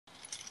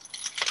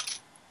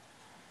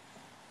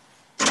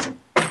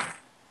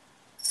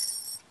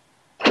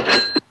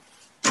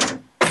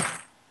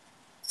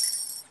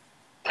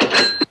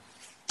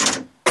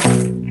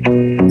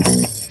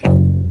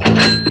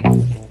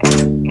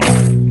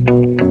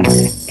Okay,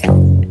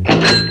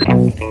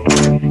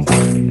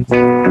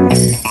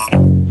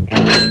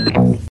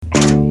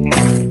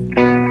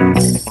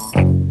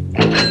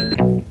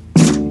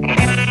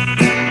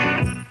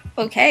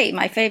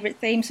 my favorite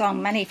theme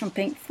song, Money from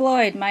Pink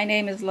Floyd. My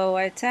name is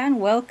Loa Tan.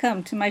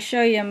 Welcome to my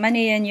show, Your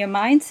Money and Your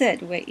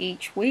Mindset, where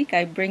each week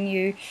I bring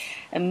you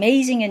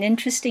amazing and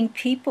interesting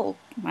people,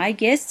 my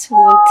guests, who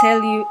will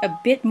tell you a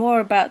bit more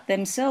about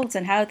themselves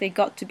and how they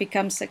got to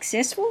become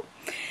successful.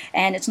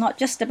 And it's not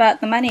just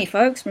about the money,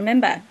 folks.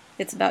 Remember,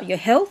 it's about your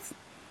health.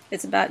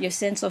 It's about your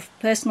sense of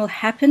personal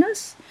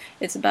happiness.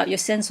 It's about your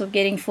sense of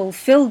getting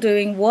fulfilled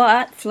doing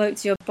what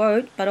floats your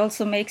boat, but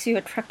also makes you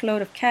a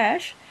truckload of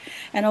cash,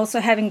 and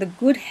also having the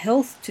good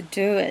health to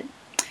do it.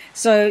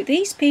 So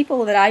these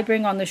people that I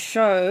bring on the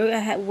show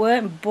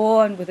weren't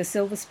born with a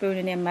silver spoon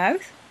in their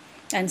mouth,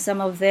 and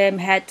some of them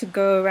had to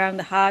go around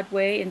the hard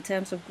way in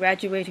terms of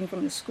graduating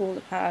from the school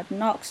of hard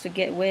knocks to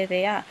get where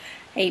they are.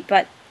 Hey,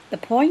 but the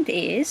point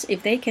is,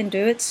 if they can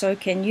do it, so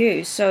can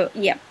you. So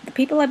yeah, the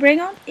people I bring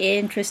on,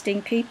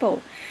 interesting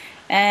people.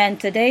 And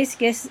today's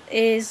guest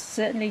is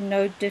certainly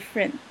no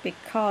different,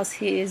 because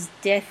he is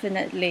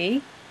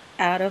definitely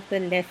out of the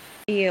left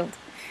field.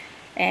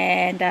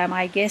 And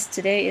my guest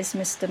today is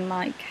Mr.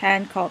 Mike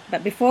Handcock.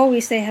 But before we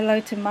say hello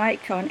to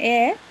Mike on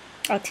air,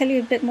 I'll tell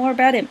you a bit more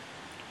about him.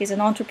 He's an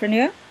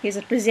entrepreneur, he's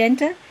a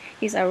presenter,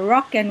 he's a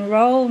rock and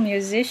roll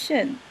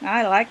musician.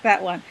 I like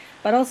that one.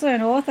 But also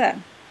an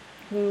author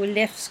who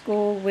left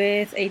school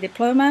with a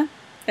diploma,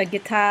 a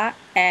guitar,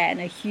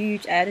 and a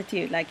huge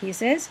attitude, like he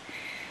says.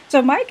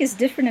 So Mike is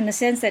different in the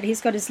sense that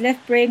he's got his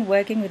left brain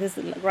working with his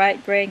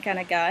right brain kind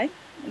of guy,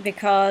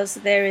 because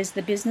there is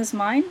the business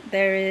mind,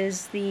 there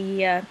is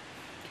the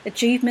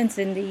achievements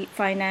in the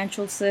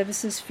financial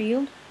services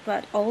field,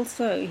 but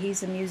also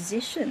he's a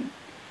musician,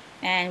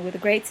 and with a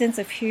great sense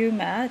of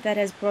humor that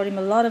has brought him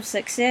a lot of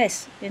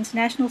success,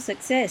 international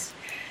success,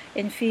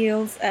 in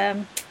fields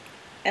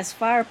as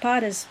far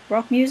apart as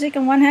rock music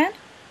on one hand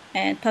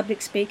and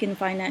public speaking in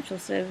financial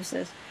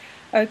services.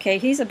 Okay,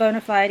 he's a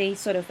bona fide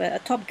sort of a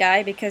top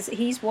guy, because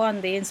he's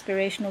won the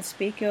Inspirational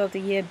Speaker of the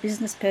Year,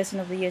 Business Person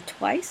of the Year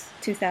twice,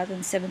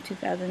 2007,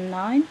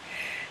 2009.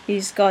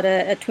 He's got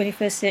a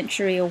 21st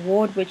Century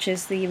Award, which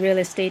is the Real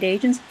Estate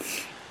Agents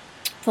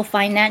for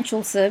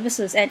Financial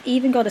Services, and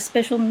even got a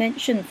special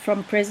mention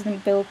from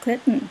President Bill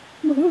Clinton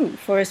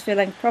for his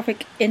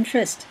philanthropic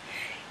interest.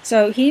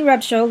 So he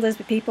rubs shoulders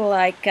with people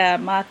like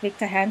Mark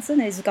Victor Hansen.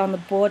 He's on the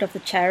board of the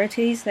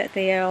charities that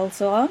they are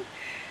also on.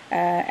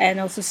 And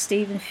also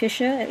Stephen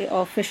Fisher,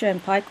 or Fisher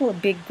and Paykel, a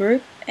big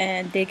group,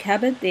 and Dick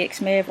Hubbard, the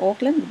ex-mayor of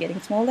Auckland,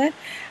 getting smaller,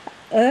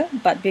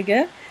 but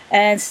bigger,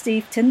 and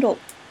Steve Tyndall,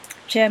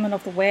 chairman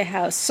of the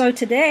Warehouse. So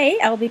today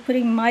I'll be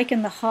putting Mike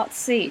in the hot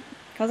seat,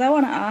 because I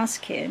want to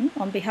ask him,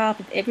 on behalf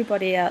of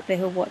everybody out there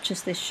who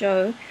watches this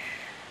show,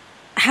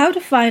 how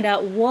to find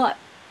out what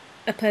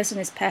a person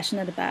is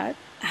passionate about,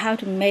 how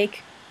to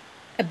make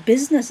a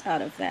business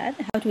out of that,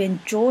 how to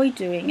enjoy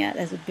doing it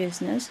as a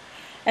business,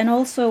 and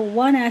also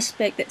one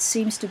aspect that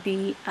seems to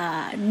be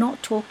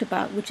not talked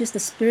about, which is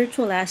the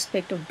spiritual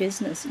aspect of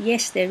business.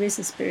 Yes, there is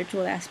a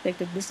spiritual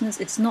aspect of business.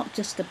 It's not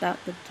just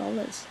about the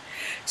dollars.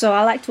 So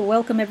I'd like to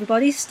welcome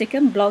everybody.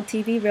 Stickum, Blog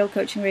TV, Real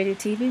Coaching Radio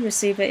TV,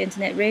 Receiver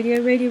Internet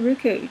Radio, Radio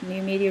Roku,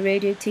 New Media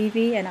Radio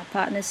TV, and our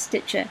partner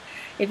Stitcher.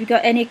 If you've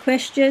got any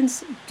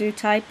questions, do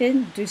type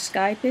in, do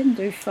Skype in,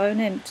 do phone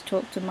in to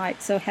talk to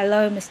Mike. So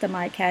hello, Mr.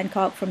 Mike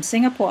Handcock from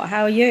Singapore.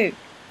 How are you?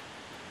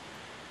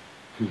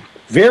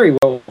 Very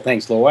well,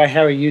 thanks, Laura.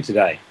 How are you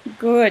today?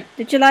 Good.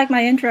 Did you like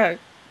my intro?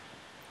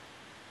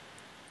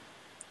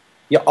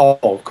 Yeah,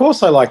 of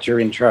course I liked your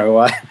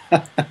intro.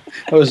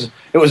 It was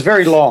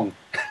very long.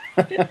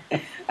 But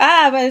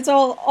it's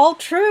all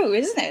true,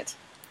 isn't it?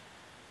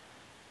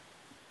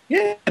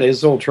 Yeah, it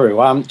is all true.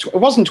 It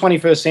wasn't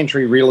 21st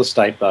Century Real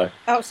Estate, though.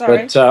 Oh, sorry.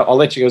 But I'll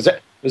let you go.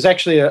 It was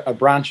actually a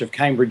branch of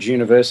Cambridge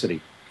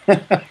University.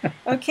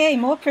 Okay,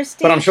 more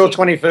prestige. But I'm sure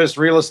 21st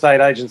Real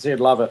Estate Agency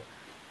would love it.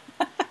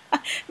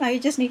 Now you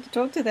just need to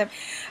talk to them.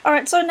 All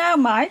right, so now,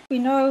 Mike, we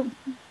know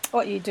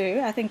what you do.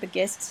 I think the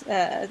guests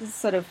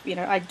sort of,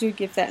 I do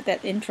give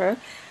that intro.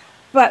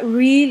 But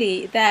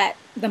really, that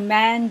the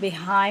man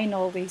behind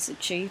all these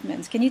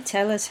achievements, can you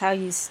tell us how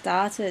you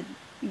started?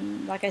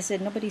 Like I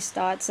said, nobody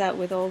starts out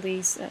with all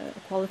these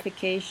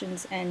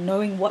qualifications and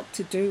knowing what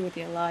to do with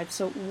your life.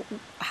 So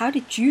how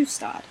did you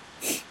start?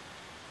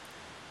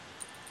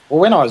 Well,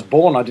 when I was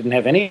born, I didn't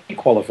have any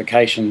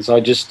qualifications.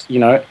 I just,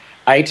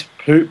 ate,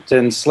 pooped,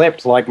 and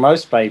slept like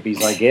most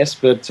babies, I guess.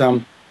 But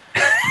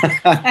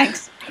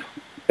Thanks.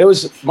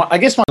 I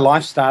guess my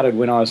life started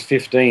when I was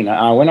 15.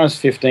 When I was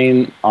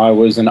 15, I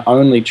was an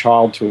only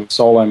child to a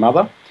solo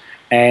mother,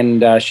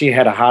 and she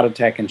had a heart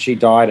attack and she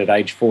died at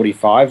age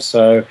 45.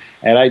 So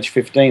at age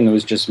 15, there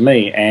was just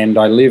me, and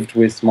I lived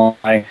with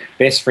my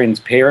best friend's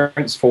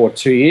parents for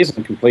 2 years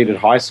and completed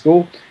high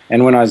school.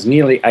 And when I was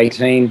nearly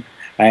 18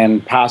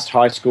 and passed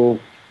high school,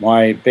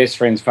 my best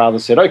friend's father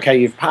said, okay,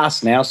 you've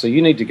passed now, so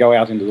you need to go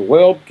out into the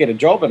world, get a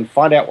job, and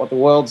find out what the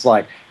world's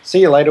like.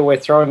 See you later, we're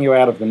throwing you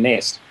out of the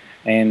nest.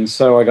 And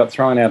so I got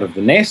thrown out of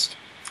the nest,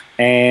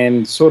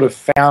 and sort of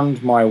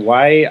found my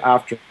way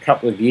after a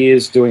couple of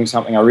years doing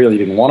something I really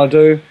didn't want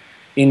to do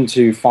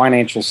into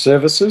financial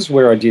services,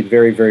 where I did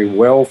very, very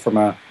well from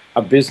a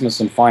business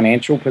and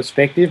financial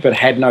perspective, but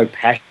had no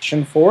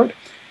passion for it,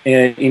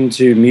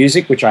 into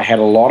music, which I had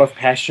a lot of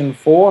passion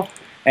for,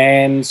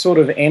 and sort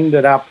of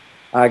ended up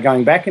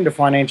going back into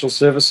financial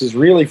services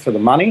really for the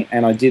money.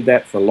 And I did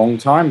that for a long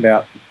time,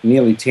 about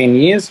nearly 10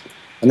 years.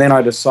 And then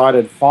I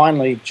decided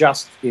finally,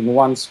 just in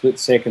one split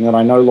second, that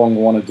I no longer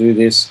want to do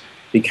this,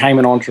 became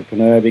an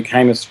entrepreneur,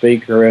 became a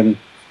speaker, and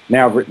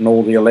now I've written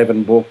all the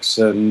 11 books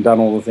and done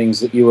all the things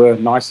that you were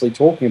nicely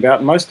talking about.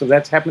 And most of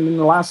that's happened in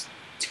the last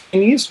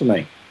 10 years for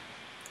me.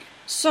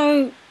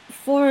 So,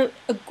 for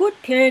a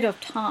good period of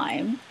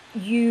time,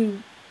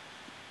 you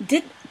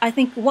did, I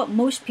think, what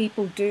most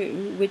people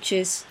do, which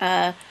is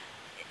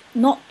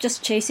not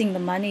just chasing the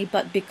money,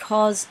 but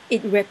because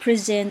it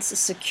represents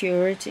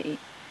security,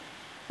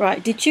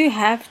 right? Did you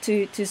have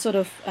to sort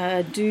of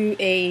do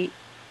a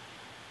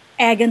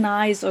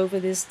agonize over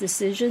this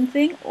decision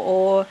thing,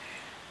 or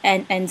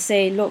and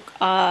say, look,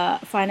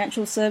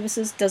 financial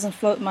services doesn't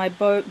float my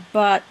boat,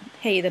 but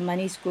hey, the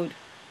money's good,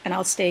 and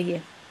I'll stay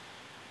here.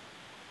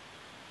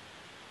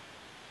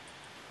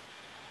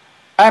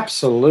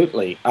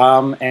 Absolutely.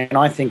 And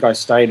I think I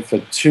stayed for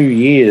 2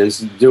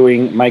 years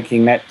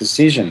making that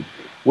decision,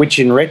 which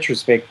in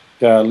retrospect,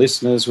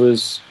 listeners,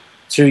 was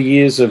 2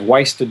 years of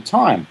wasted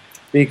time,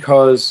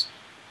 because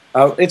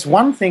it's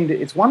one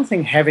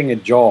thing having a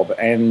job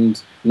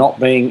and not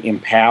being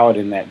empowered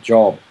in that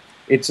job.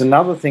 It's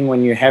another thing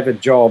when you have a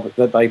job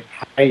that they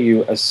pay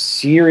you a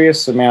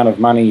serious amount of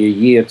money a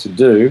year to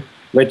do,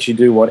 let you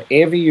do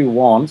whatever you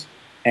want,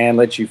 and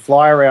let you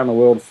fly around the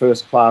world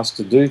first class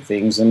to do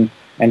things. And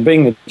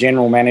being the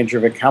general manager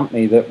of a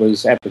company that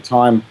was at the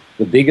time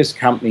the biggest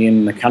company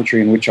in the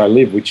country in which I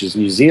live, which is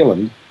New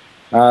Zealand,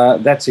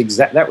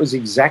 that was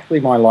exactly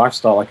my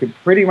lifestyle. I could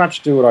pretty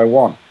much do what I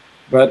want.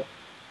 But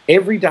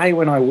every day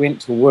when I went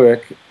to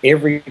work,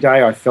 every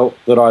day I felt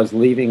that I was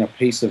leaving a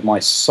piece of my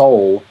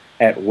soul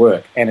at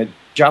work. And it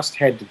just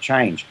had to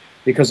change,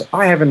 because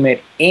I haven't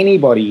met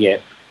anybody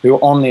yet who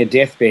on their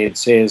deathbed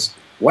says,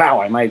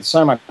 wow, I made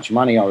so much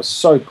money, I was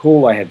so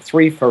cool, I had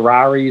 3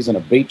 Ferraris and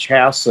a beach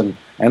house and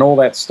all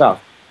that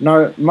stuff.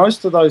 No,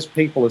 most of those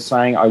people are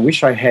saying, I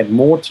wish I had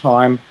more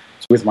time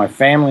with my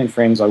family and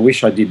friends, I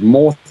wish I did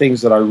more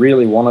things that I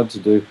really wanted to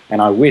do,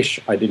 and I wish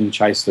I didn't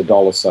chase the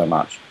dollar so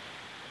much.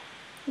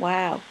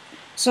 Wow.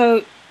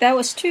 So that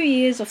was 2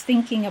 years of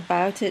thinking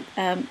about it.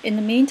 In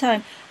the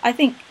meantime, I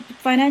think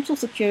financial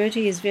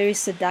security is very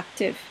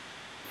seductive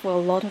for a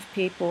lot of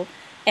people,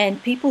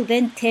 and people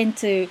then tend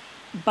to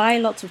buy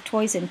lots of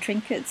toys and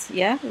trinkets.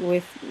 Yeah,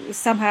 with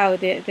somehow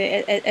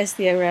as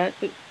their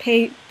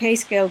pay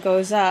scale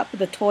goes up,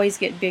 the toys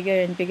get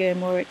bigger and bigger and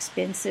more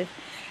expensive.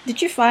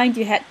 Did you find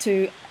you had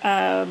to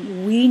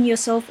wean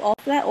yourself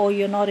off that, or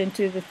you're not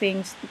into the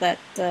things that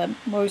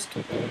most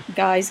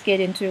guys get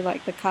into,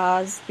 like the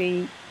cars,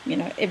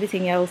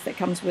 everything else that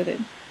comes with it?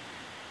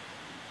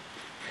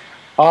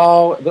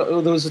 Oh,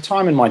 there was a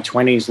time in my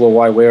 20s,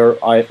 Lorway, where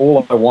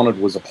all I wanted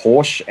was a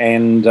Porsche,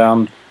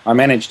 and I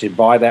managed to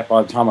buy that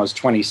by the time I was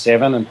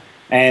 27,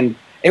 and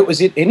it was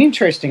an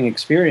interesting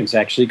experience,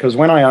 actually, because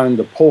when I owned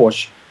the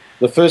Porsche,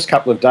 the first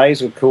couple of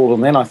days were cool,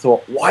 and then I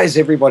thought, why is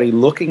everybody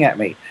looking at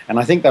me? And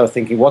I think they were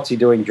thinking, what's he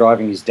doing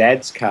driving his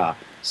dad's car?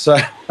 So,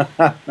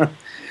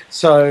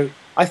 so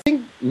I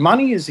think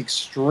money is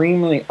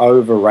extremely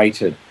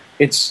overrated.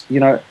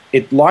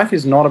 Life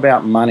is not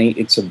about money,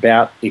 it's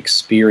about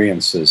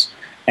experiences.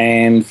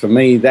 And for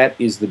me, that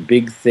is the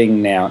big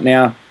thing now.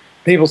 Now,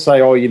 people say,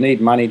 oh, you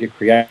need money to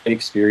create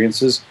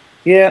experiences.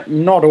 Yeah,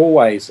 not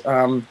always.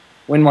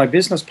 When my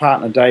business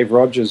partner, Dave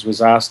Rogers,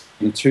 was asked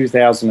in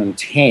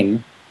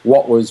 2010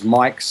 what was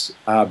Mike's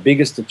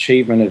biggest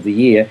achievement of the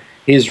year,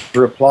 his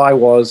reply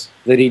was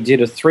that he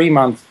did a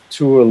 3-month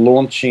tour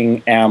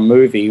launching our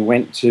movie,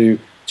 went to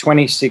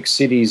 26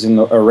 cities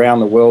around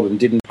the world and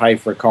didn't pay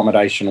for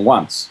accommodation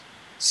once.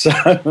 So,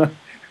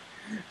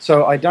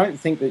 so I don't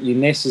think that you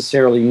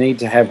necessarily need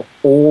to have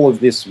all of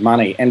this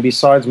money. And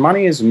besides,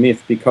 money is a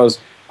myth, because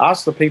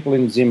ask the people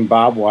in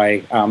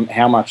Zimbabwe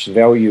how much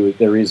value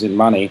there is in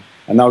money,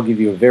 and they'll give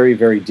you a very,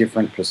 very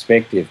different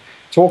perspective.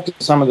 Talk to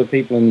some of the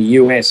people in the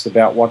US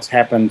about what's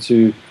happened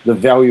to the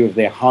value of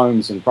their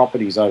homes and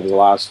properties over the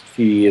last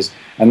few years,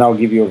 and they'll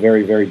give you a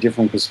very, very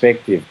different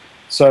perspective.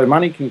 So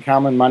money can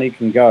come and money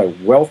can go.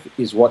 Wealth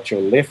is what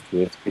you're left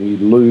with when you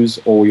lose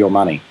all your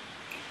money.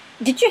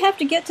 Did you have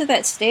to get to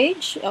that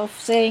stage of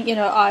saying,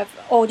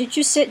 or did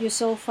you set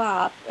yourself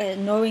up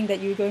knowing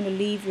that you're going to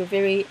leave your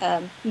very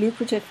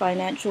lucrative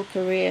financial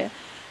career,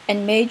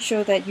 and made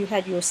sure that you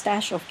had your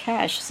stash of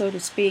cash, so to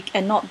speak,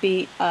 and not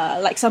be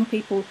like some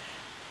people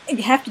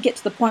have to get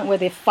to the point where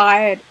they're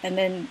fired and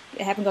then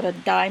they haven't got a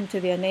dime to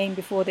their name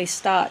before they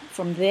start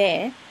from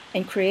there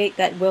and create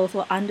that wealth,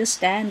 or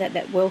understand that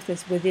that wealth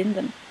is within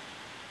them?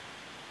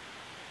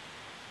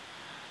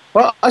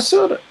 Well,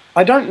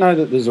 I don't know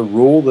that there's a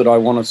rule that I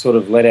want to sort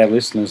of let our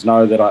listeners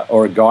know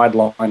or a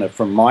guideline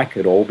from Mike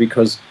at all,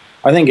 because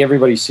I think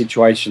everybody's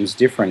situation is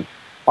different.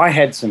 I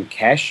had some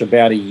cash,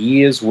 about a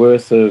year's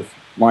worth of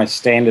my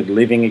standard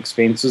living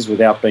expenses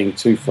without being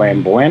too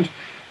flamboyant.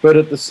 But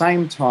at the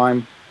same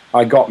time,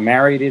 I got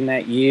married in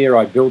that year,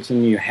 I built a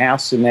new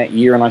house in that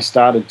year, and I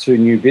started 2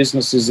 new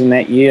businesses in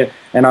that year,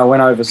 and I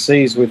went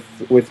overseas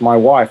with my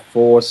wife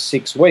for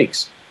 6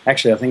 weeks.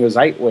 Actually, I think it was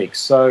 8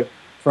 weeks. So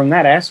from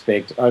that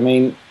aspect, I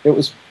mean,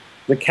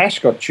 the cash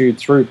got chewed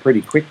through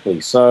pretty quickly.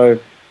 So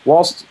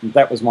whilst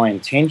that was my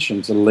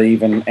intention to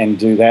leave and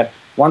do that,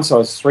 once I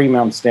was 3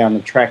 months down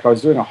the track, I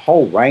was doing a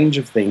whole range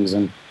of things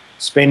and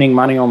spending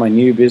money on my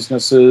new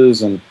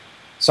businesses. And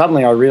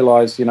suddenly I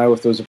realized,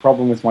 if there was a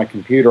problem with my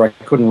computer, I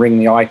couldn't ring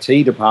the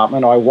IT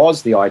department. I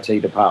was the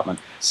IT department.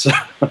 So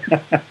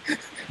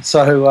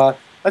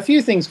a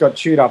few things got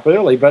chewed up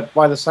early, but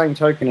by the same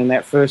token, in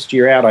that first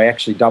year out, I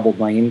actually doubled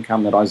my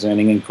income that I was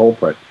earning in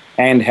corporate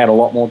and had a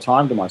lot more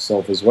time to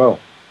myself as well.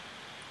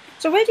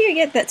 So where do you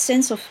get that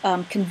sense of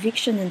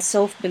conviction and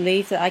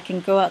self-belief that I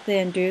can go out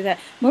there and do that?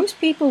 Most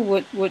people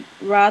would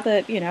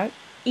rather,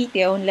 eat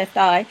their own left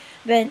eye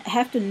than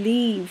have to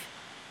leave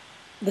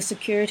the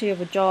security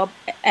of a job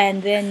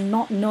and then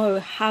not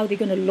know how they're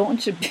going to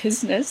launch a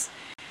business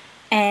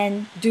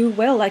and do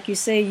well. Like you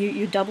say,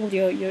 you doubled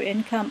your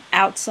income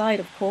outside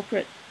of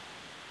corporate.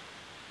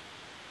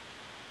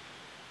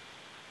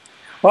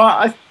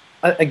 Well,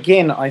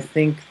 I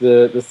think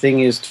the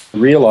thing is to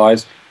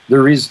realize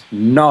there is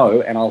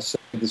no, and I'll say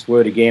this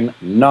word again,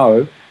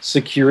 no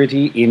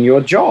security in your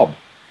job.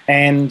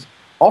 And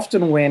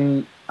often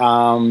when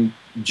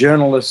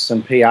journalists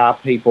and PR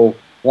people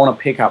want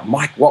to pick up,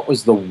 Mike, what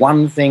was the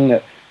one thing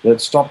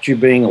that stopped you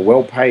being a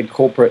well-paid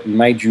corporate and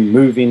made you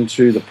move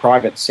into the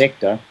private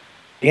sector?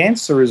 The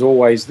answer is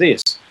always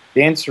this.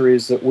 The answer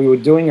is that we were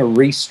doing a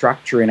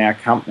restructure in our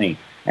company,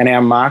 and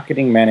our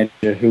marketing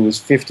manager, who was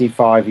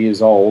 55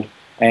 years old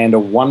and a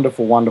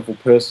wonderful, wonderful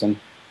person,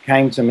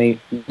 came to me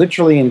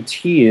literally in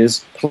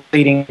tears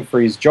pleading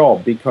for his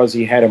job because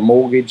he had a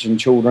mortgage and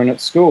children at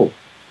school.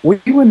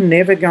 We were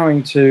never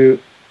going to,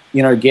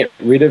 get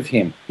rid of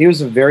him. He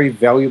was a very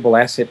valuable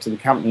asset to the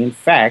company. In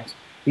fact,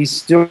 he's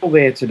still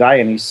there today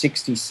and he's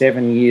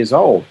 67 years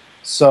old.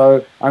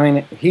 So,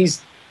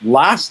 he's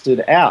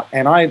lasted out.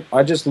 And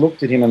I just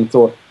looked at him and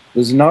thought,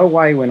 there's no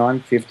way when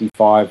I'm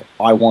 55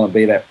 I want to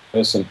be that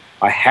person.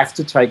 I have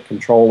to take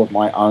control of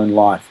my own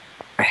life.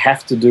 I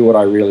have to do what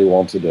I really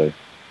want to do.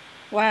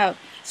 Wow.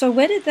 So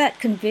where did that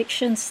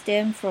conviction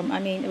stem from?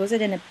 Was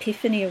it an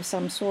epiphany of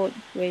some sort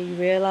where you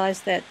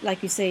realized that,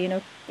 like you say,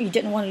 you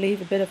didn't want to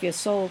leave a bit of your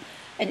soul,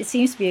 and it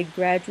seems to be a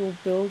gradual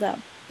build-up.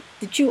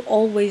 Did you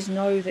always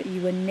know that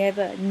you were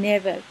never,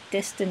 never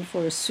destined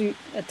for a suit,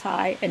 a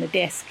tie, and a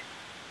desk?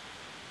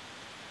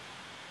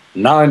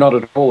 No, not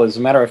at all. As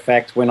a matter of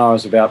fact, when I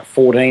was about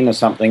 14 or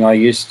something, I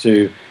used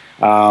to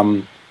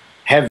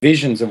have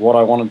visions of what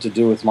I wanted to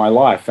do with my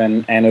life,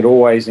 and it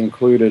always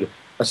included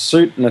a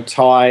suit and a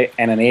tie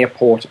and an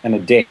airport and a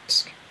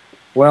desk.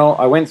 Well,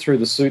 I went through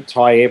the suit,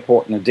 tie,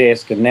 airport and a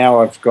desk, and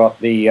now I've got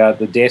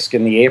the desk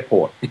and the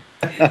airport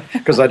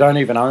because I don't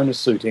even own a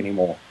suit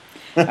anymore.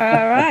 All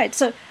right.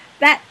 So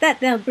that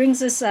now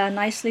brings us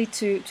nicely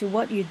to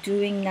what you're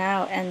doing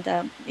now. And,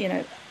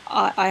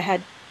 I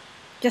had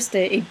just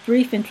a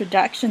brief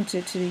introduction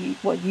to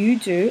what you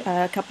do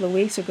a couple of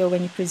weeks ago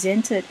when you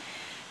presented,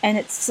 and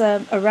it's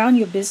around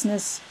your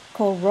business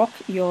called Rock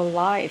Your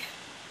Life.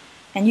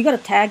 And you got a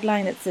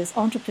tagline that says,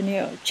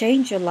 entrepreneur,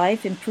 change your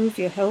life, improve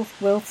your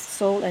health, wealth,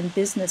 soul, and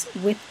business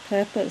with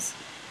purpose.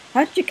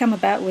 How did you come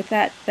about with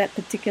that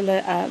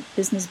particular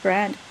business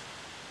brand?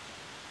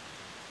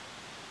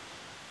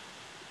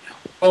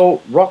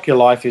 Well, Rock Your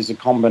Life is a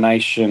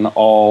combination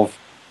of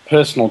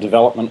personal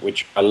development,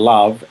 which I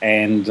love,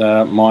 and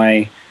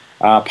my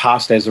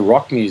past as a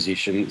rock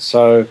musician.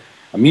 So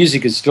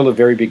music is still a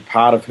very big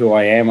part of who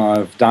I am.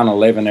 I've done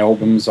 11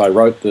 albums. I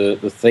wrote the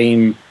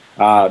theme.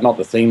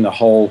 The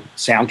whole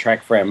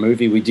soundtrack for our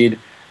movie we did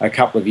a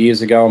couple of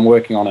years ago. I'm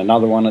working on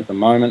another one at the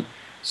moment.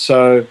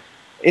 So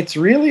it's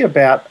really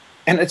about,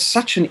 and it's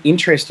such an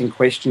interesting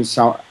question,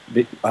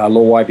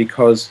 Lorwai,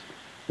 because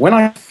when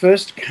I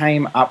first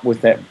came up with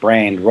that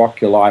brand,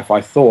 Rock Your Life,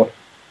 I thought,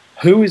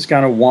 who is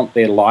going to want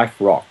their life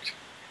rocked?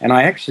 And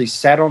I actually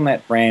sat on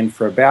that brand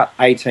for about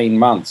 18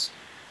 months.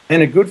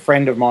 And a good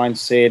friend of mine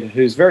said,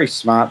 who's very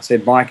smart,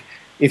 said, Mike,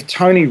 if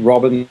Tony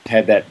Robbins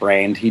had that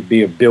brand, he'd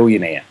be a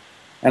billionaire.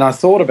 And I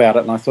thought about it,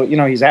 and I thought,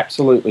 he's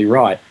absolutely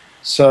right.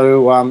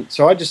 So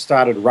I just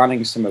started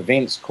running some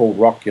events called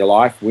Rock Your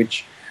Life,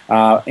 which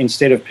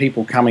instead of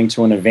people coming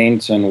to an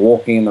event and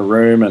walking in the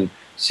room and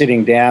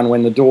sitting down,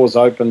 when the doors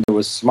opened, there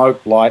was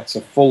smoke, lights,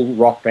 a full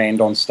rock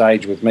band on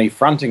stage with me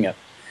fronting it.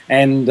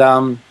 And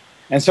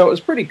so it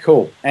was pretty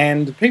cool.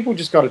 And people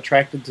just got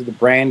attracted to the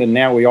brand, and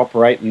now we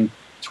operate in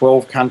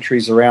 12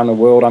 countries around the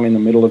world. I'm in the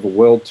middle of a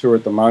world tour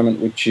at the moment,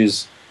 which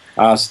is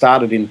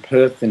started in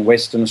Perth in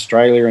Western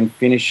Australia and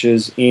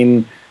finishes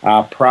in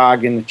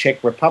Prague in the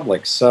Czech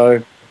Republic.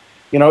 So,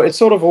 it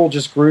sort of all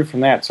just grew from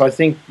that. So I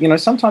think,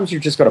 sometimes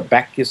you've just got to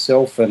back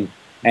yourself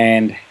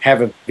and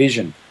have a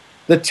vision.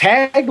 The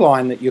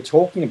tagline that you're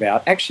talking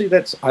about, actually,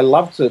 I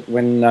loved it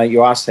when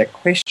you asked that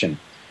question,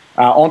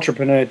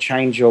 Entrepreneur,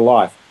 change your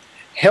life.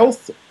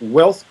 Health,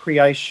 wealth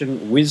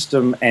creation,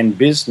 wisdom, and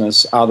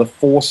business are the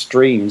four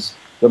streams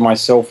that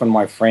myself and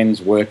my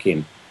friends work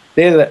in.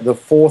 They're the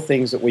four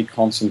things that we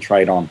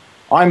concentrate on.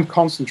 I'm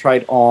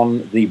concentrate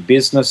on the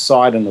business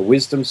side and the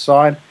wisdom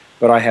side,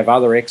 but I have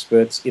other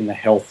experts in the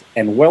health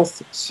and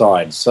wealth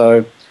side.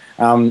 So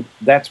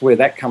that's where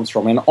that comes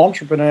from. An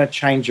entrepreneur,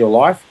 change your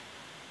life.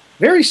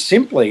 Very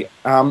simply,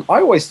 I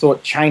always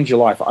thought change your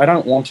life. I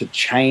don't want to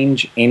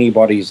change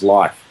anybody's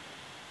life.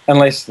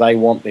 Unless they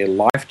want their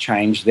life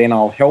changed, then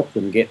I'll help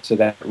them get to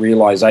that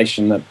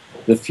realization that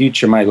the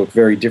future may look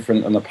very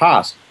different than the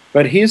past.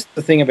 But here's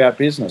the thing about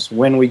business.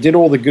 When we did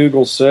all the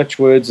Google search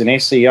words and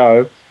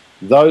SEO,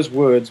 those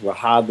words were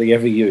hardly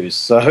ever used.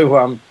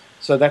 So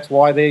that's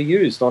why they're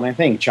used on a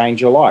thing,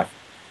 change your life.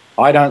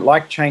 I don't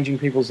like changing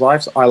people's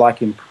lives. I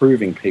like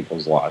improving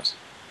people's lives.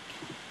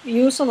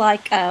 You also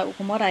like,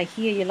 from what I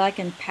hear, you like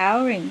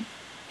empowering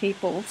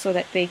people so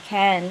that they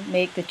can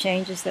make the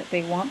changes that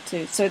they want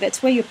to. So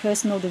that's where your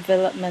personal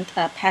development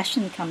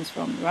passion comes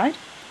from, right?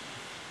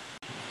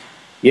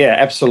 Yeah,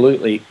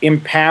 absolutely.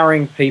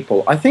 Empowering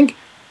people. I think,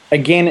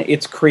 again,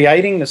 it's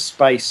creating the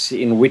space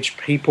in which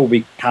people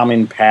become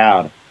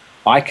empowered.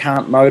 I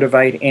can't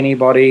motivate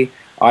anybody.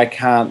 I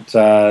can't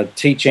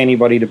teach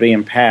anybody to be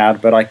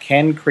empowered, but I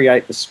can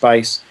create the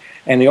space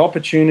and the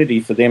opportunity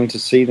for them to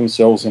see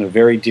themselves in a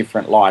very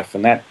different life.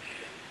 And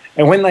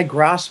when they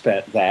grasp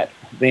at that,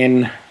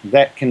 then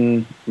that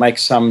can make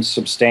some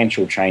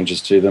substantial changes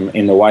to them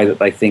in the way that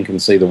they think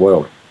and see the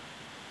world.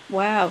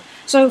 Wow.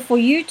 So for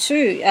you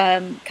too,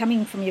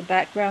 coming from your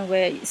background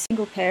where you're a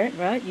single parent,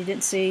 right? You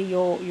didn't see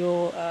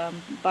your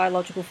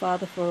biological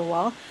father for a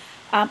while.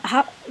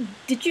 How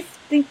did you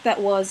think that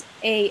was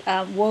a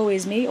woe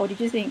is me, or did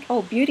you think,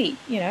 oh, beauty,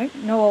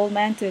 no old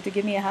man to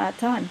give me a hard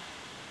time?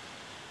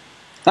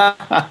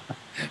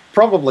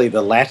 Probably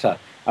the latter.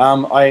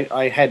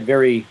 I had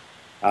very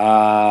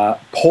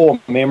poor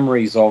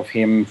memories of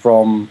him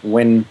from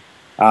when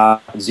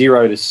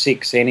 0 to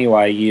 6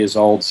 anyway, years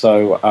old.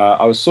 So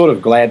I was sort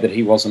of glad that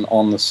he wasn't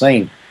on the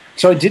scene.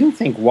 So I didn't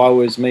think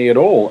woe is me at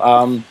all.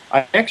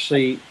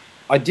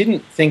 I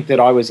didn't think that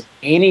I was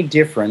any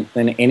different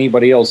than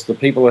anybody else. The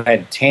people who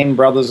had 10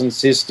 brothers and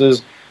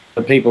sisters,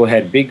 the people who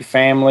had big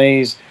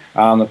families,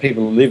 the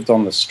people who lived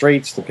on the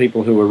streets, the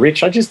people who were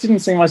rich. I just didn't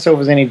see myself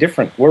as any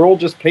different. We're all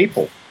just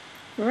people.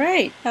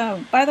 Great.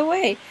 By the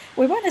way,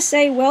 we want to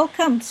say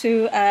welcome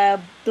to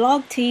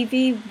Blog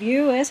TV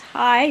viewers.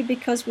 Hi,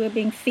 because we're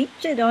being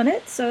featured on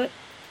it. So,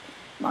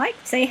 Mike,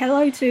 say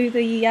hello to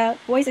the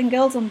boys and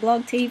girls on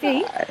Blog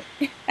TV.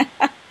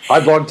 Hi,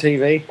 Blog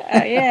TV.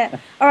 Yeah.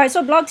 All right.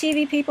 So, Blog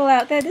TV people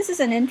out there, this is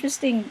an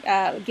interesting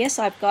guest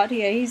I've got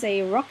here. He's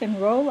a rock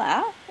and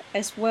roller,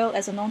 as well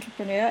as an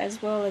entrepreneur,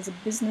 as well as a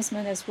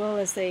businessman, as well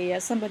as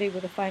somebody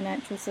with a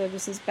financial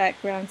services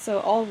background. So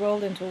all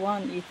rolled into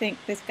one. You think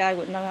this guy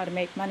would know how to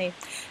make money.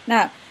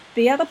 Now,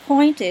 the other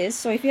point is,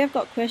 so if you have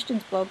got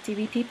questions, Blog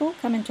TV people,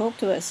 come and talk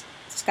to us.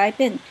 Skype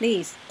in,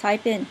 please.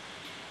 Type in.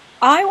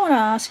 I want to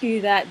ask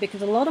you that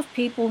because a lot of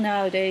people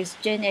nowadays,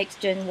 Gen X,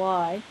 Gen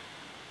Y,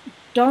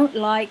 don't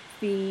like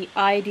the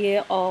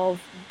idea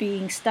of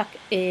being stuck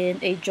in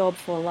a job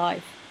for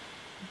life.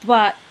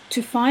 But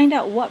to find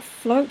out what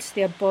floats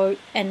their boat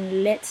and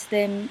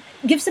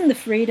gives them the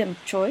freedom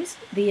of choice,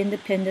 the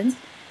independence,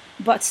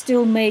 but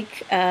still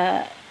make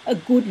a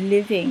good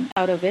living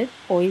out of it,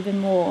 or even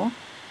more.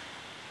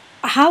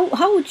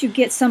 How would you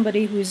get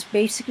somebody who's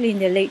basically in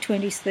their late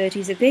 20s,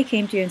 30s, if they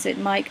came to you and said,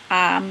 Mike,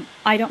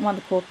 I don't want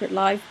the corporate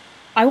life.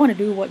 I want to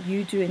do what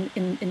you do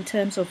in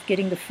terms of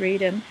getting the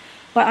freedom,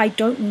 but I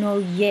don't know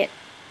yet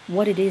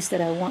what it is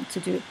that I want to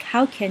do.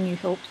 How can you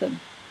help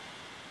them?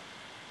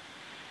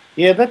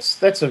 Yeah,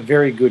 that's a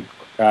very good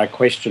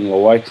question,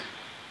 Lloyd.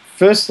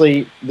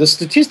 Firstly, the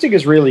statistic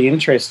is really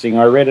interesting.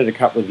 I read it a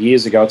couple of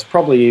years ago. It's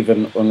probably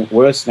even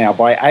worse now.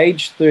 By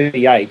age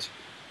 38,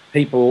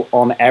 people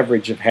on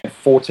average have had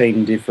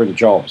 14 different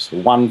jobs.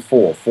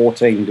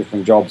 14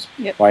 different jobs.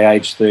 Yep. By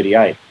age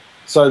 38.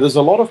 So there's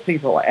a lot of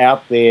people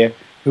out there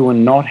who are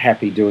not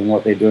happy doing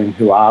what they're doing,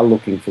 who are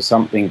looking for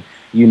something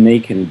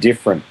unique and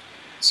different.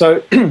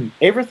 So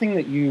everything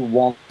that you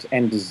want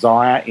and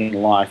desire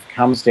in life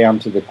comes down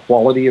to the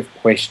quality of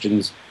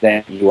questions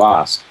that you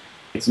ask.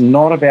 It's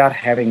not about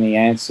having the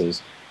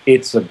answers.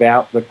 It's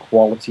about the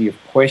quality of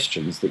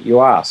questions that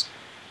you ask.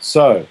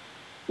 So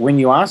when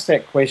you ask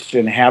that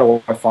question, how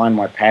do I find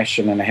my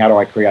passion and how do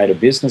I create a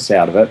business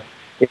out of it?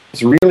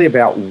 It's really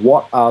about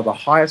what are the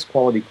highest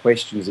quality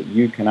questions that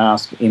you can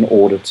ask in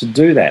order to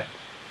do that.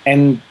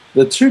 And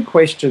the two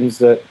questions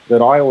that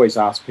I always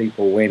ask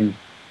people when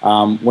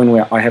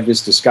I have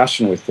this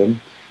discussion with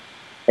them,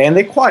 and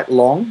they're quite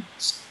long,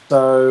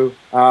 so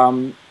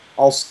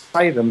I'll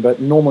say them, but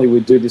normally we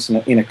do this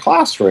in a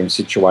classroom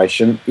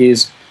situation,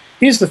 here's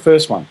the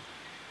first one.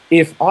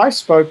 If I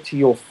spoke to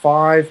your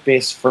 5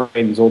 best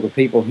friends or the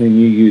people who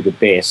knew you the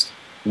best,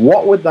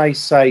 what would they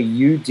say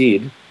you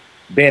did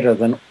better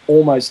than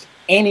almost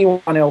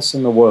anyone else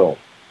in the world?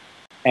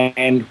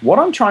 And what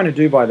I'm trying to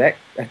do by that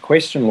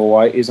question,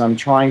 Loy, is I'm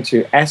trying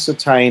to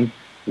ascertain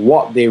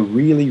what they're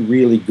really,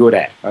 really good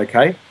at,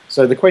 okay?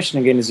 So the question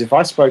again is, if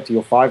I spoke to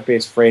your 5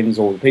 best friends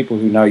or the people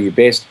who know you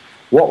best,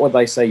 what would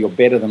they say you're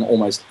better than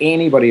almost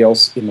anybody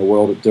else in the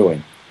world at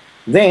doing?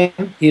 Then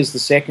here's the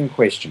second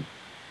question.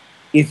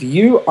 If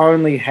you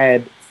only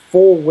had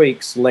 4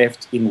 weeks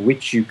left in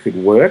which you could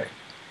work,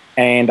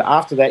 and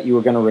after that you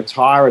were going to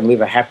retire and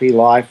live a happy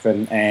life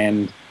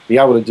and be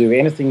able to do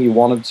anything you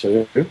wanted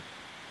to,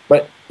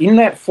 but in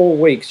that 4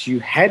 weeks you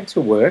had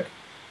to work,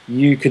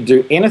 you could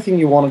do anything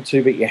you wanted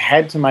to, but you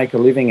had to make a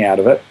living out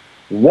of it,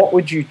 what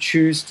would you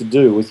choose to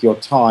do with your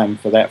time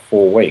for that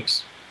 4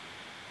 weeks?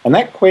 And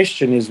that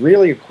question is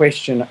really a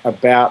question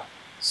about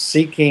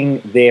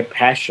seeking their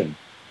passion.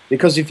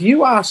 Because if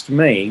you asked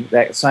me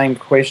that same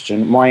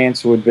question, my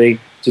answer would be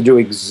to do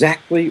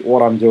exactly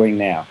what I'm doing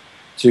now,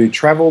 to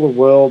travel the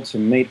world, to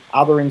meet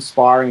other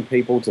inspiring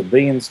people, to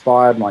be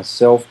inspired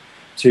myself,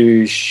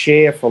 to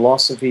share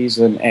philosophies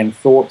and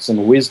thoughts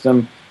and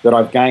wisdom that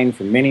I've gained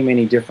from many,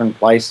 many different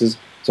places,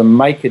 to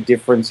make a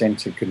difference and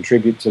to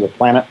contribute to the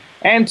planet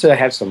and to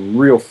have some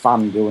real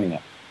fun doing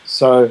it.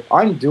 So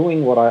I'm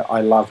doing what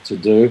I love to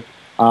do.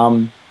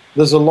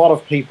 There's a lot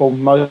of people,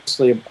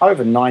 mostly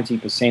over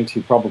 90%,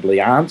 who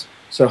probably aren't.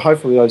 So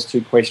hopefully those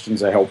 2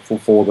 questions are helpful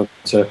for them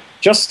to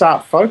just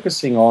start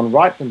focusing on,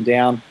 write them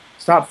down,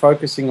 start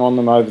focusing on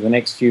them over the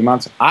next few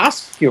months.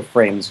 Ask your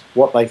friends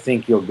what they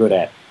think you're good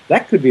at.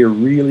 That could be a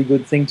really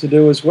good thing to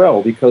do as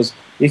well, because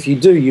if you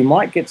do, you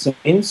might get some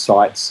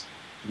insights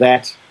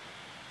that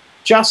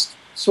just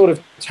sort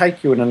of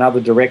take you in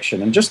another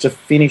direction. And just to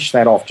finish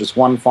that off, just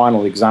one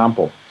final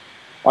example.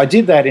 I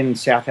did that in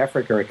South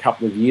Africa a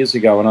couple of years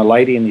ago, and a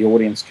lady in the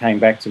audience came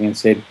back to me and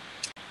said,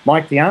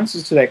 Mike, the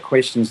answers to that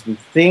question is the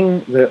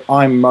thing that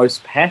I'm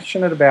most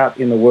passionate about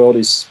in the world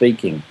is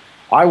speaking.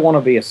 I want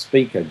to be a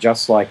speaker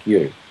just like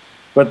you.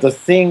 But the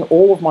thing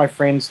all of my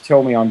friends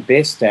tell me I'm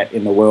best at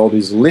in the world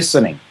is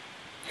listening.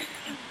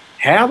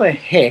 How the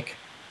heck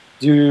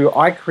do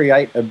I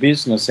create a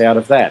business out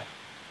of that?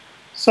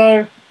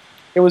 So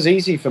it was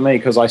easy for me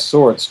because I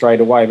saw it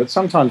straight away, but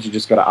sometimes you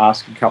just got to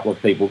ask a couple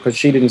of people because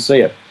she didn't see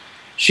it.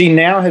 She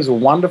now has a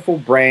wonderful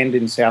brand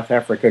in South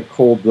Africa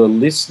called the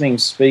listening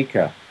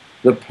speaker,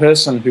 the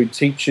person who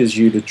teaches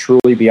you to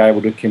truly be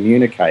able to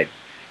communicate.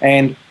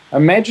 And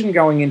imagine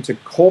going into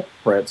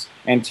corporates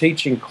and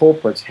teaching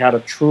corporates how to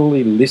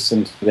truly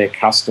listen to their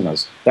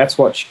customers. That's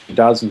what she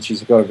does, and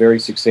she's got a very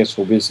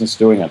successful business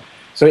doing it.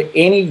 So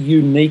any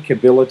unique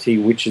ability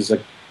which is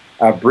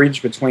a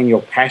bridge between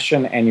your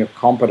passion and your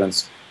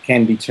competence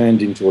can be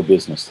turned into a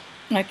business.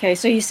 Okay,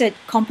 so you said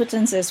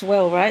competence as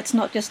well, right? It's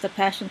not just a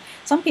passion.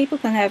 Some people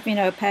can have,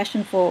 a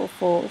passion for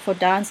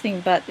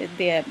dancing, but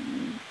they're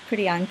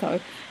pretty unco.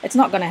 It's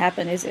not going to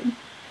happen, is it?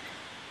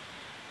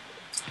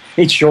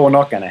 It's sure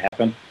not going to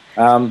happen.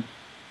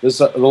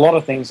 There's a lot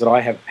of things that I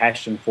have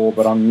passion for,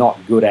 but I'm not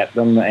good at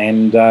them,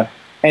 and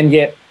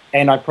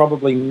I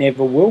probably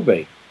never will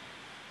be.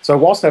 So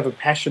whilst I have a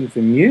passion for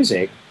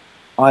music,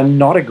 I'm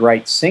not a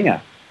great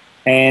singer,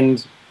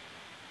 and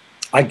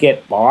I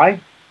get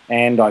by,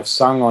 and I've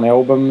sung on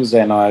albums,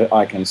 and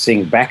I can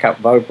sing backup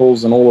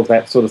vocals and all of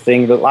that sort of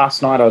thing. But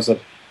last night I was at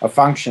a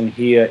function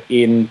here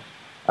in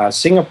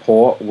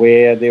Singapore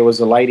where there was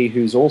a lady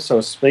who's also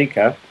a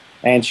speaker,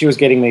 and she was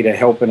getting me to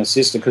help and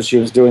assist her because she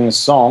was doing a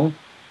song.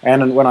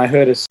 And when I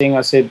heard her sing,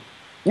 I said,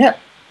 yeah,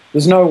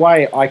 there's no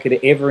way I could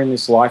ever in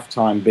this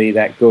lifetime be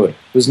that good.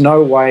 There's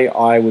no way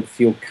I would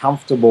feel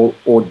comfortable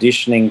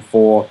auditioning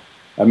for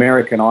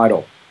American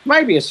Idol.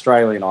 Maybe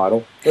Australian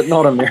Idol, but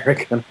not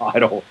American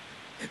Idol.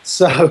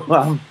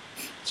 So,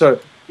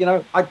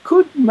 I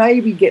could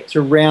maybe get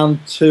to round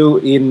 2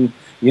 in,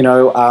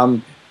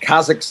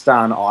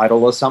 Kazakhstan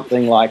Idol or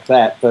something like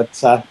that,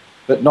 but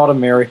not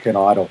American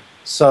Idol.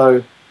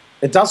 So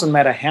it doesn't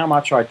matter how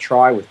much I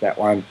try with that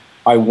one,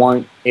 I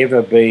won't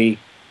ever be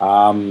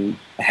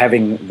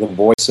having the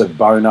voice of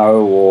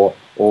Bono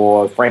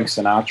or Frank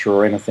Sinatra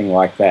or anything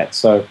like that.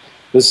 So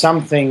there's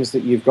some things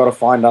that you've got to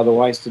find other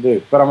ways to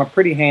do. But I'm a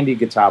pretty handy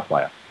guitar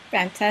player.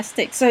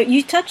 Fantastic. So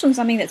you touched on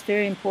something that's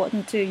very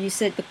important too. You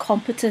said the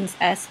competence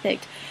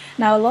aspect.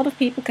 Now, a lot of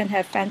people can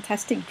have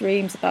fantastic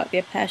dreams about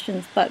their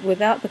passions, but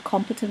without the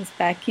competence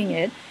backing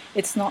it,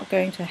 it's not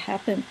going to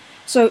happen.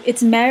 So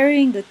it's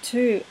marrying the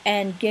two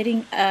and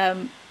getting,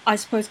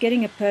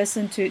 getting a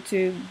person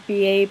to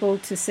be able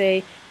to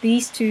say,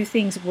 these two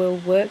things will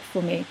work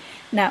for me.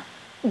 Now,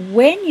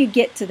 when you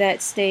get to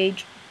that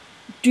stage,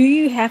 do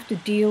you have to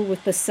deal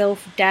with the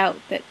self-doubt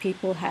that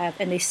people have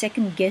and they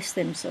second guess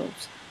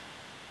themselves?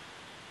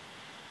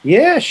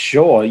 Yeah,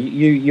 sure.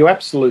 You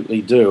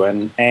absolutely do.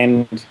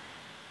 And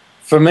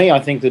for me, I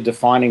think the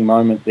defining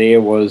moment there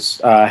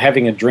was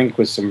having a drink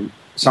with some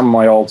of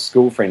my old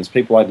school friends,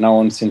 people I'd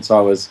known since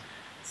I was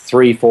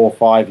 3, 4,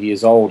 5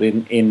 years old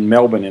in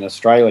Melbourne in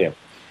Australia.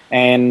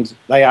 And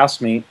they asked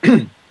me,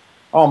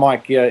 oh,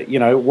 Mike,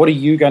 what are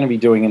you going to be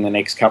doing in the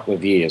next couple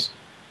of years?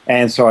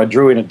 And so I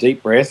drew in a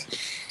deep breath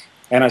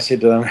and I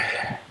said to them,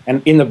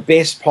 and in the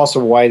best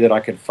possible way that I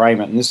could frame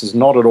it, and this is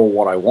not at all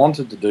what I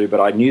wanted to do, but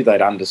I knew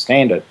they'd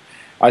understand it,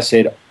 I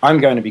said,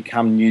 I'm going to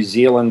become New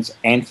Zealand's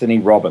Anthony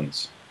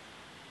Robbins.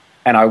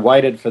 And I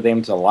waited for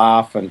them to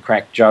laugh and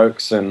crack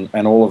jokes and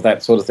all of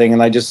that sort of thing.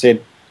 And they just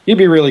said, "You'd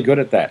be really good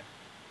at that."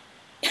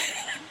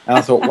 And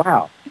I thought,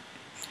 wow,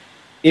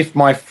 if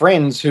my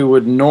friends who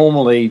would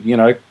normally,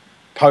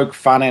 poke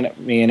fun at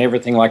me and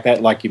everything like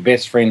that, like your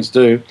best friends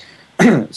do,